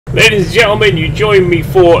Ladies and gentlemen, you join me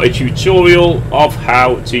for a tutorial of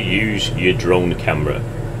how to use your drone camera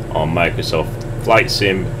on Microsoft Flight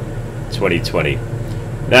Sim 2020.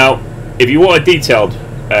 Now, if you want a detailed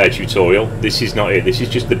tutorial, this is not it. This is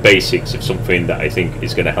just the basics of something that I think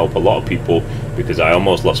is going to help a lot of people, because I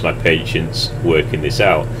almost lost my patience working this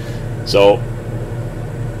out. So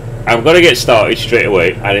I'm going to get started straight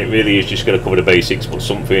away, and it really is just going to cover the basics, but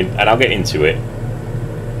something, and I'll get into it,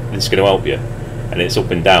 it's going to help you. And it's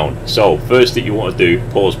up and down. So first that you want to do,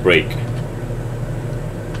 pause break,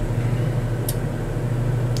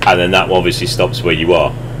 and then that obviously stops where you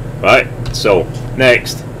are, right? So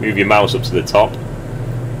next, move your mouse up to the top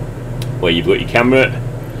where you've got your camera,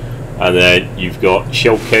 and then you've got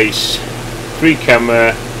showcase, free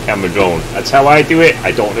camera, camera drone. That's how I do it.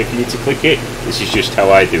 I don't know if you need to click it. This is just how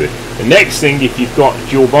I do it. The next thing, if you've got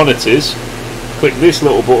dual monitors, click this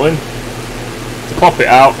little button to pop it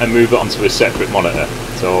out and move it onto a separate monitor.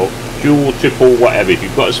 So dual, triple, whatever. If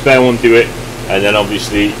you've got a spare one, do it. And then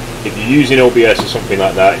obviously, if you're using OBS or something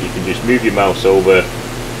like that, you can just move your mouse over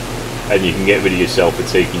and you can get rid of yourself for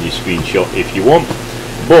taking your screenshot if you want.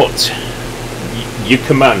 But your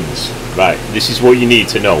commands, right, this is what you need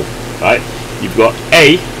to know, right? You've got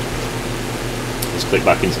A, let's click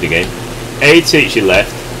back into the game. A takes you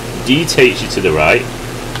left, D takes you to the right,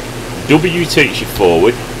 W takes you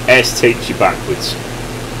forward, S takes you backwards.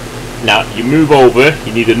 Now you move over,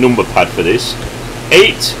 you need a number pad for this.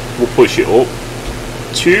 8 will push it up,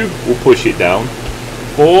 2 will push it down,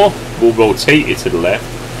 4 will rotate it to the left,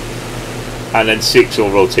 and then 6 will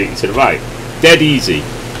rotate it to the right. Dead easy.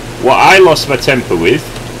 What I lost my temper with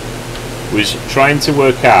was trying to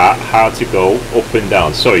work out how to go up and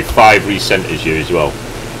down. Sorry, 5 recenters you as well.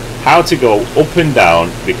 How to go up and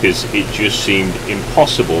down, because it just seemed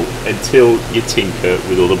impossible until you tinker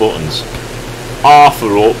with all the buttons. R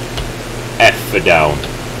for up, F for down,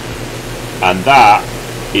 and that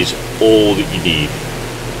is all that you need.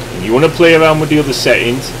 If you want to play around with the other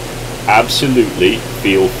settings, absolutely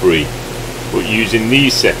feel free, but using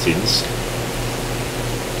these settings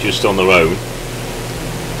just on their own,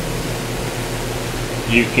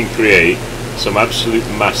 you can create some absolute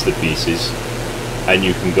masterpieces, and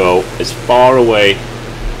you can go as far away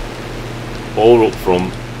or up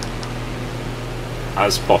from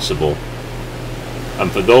as possible.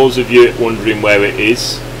 And for those of you wondering where it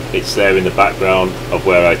is, it's there in the background of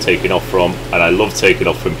where I've taken off from, and I love taking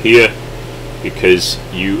off from here because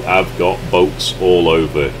you have got boats all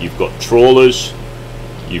over. You've got trawlers,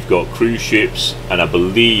 you've got cruise ships, and I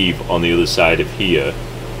believe on the other side of here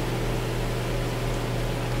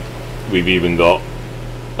we've even got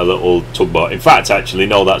a little tugboat. In fact, actually,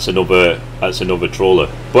 no, that's another trawler.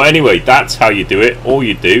 But anyway, that's how you do it. All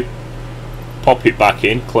you do, pop it back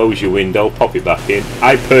in, close your window, pop it back in.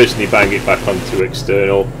 I personally bang it back onto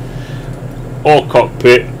external or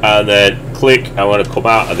cockpit, and then click. I want to come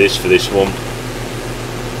out of this for this one.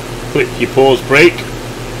 Click your pause break,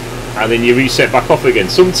 and then you reset back off again.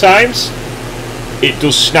 Sometimes it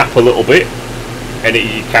does snap a little bit, and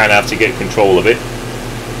you kind of have to get control of it.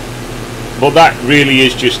 But that really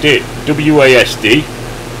is just it. WASD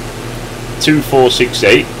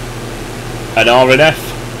 2468 and R and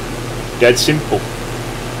F. Dead simple.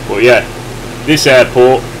 But yeah, this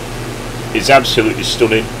airport is absolutely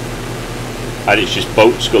stunning, and it's just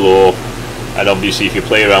boats galore. And obviously, if you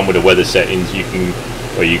play around with the weather settings, you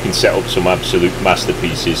can set up some absolute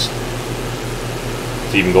masterpieces.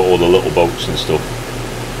 It's even got all the little boats and stuff.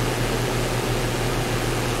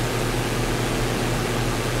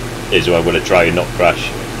 Is what I'm going to try and not crash.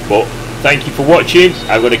 But thank you for watching.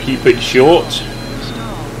 I'm going to keep it short.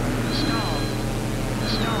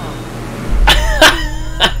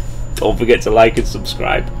 Don't forget to like and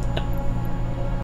subscribe.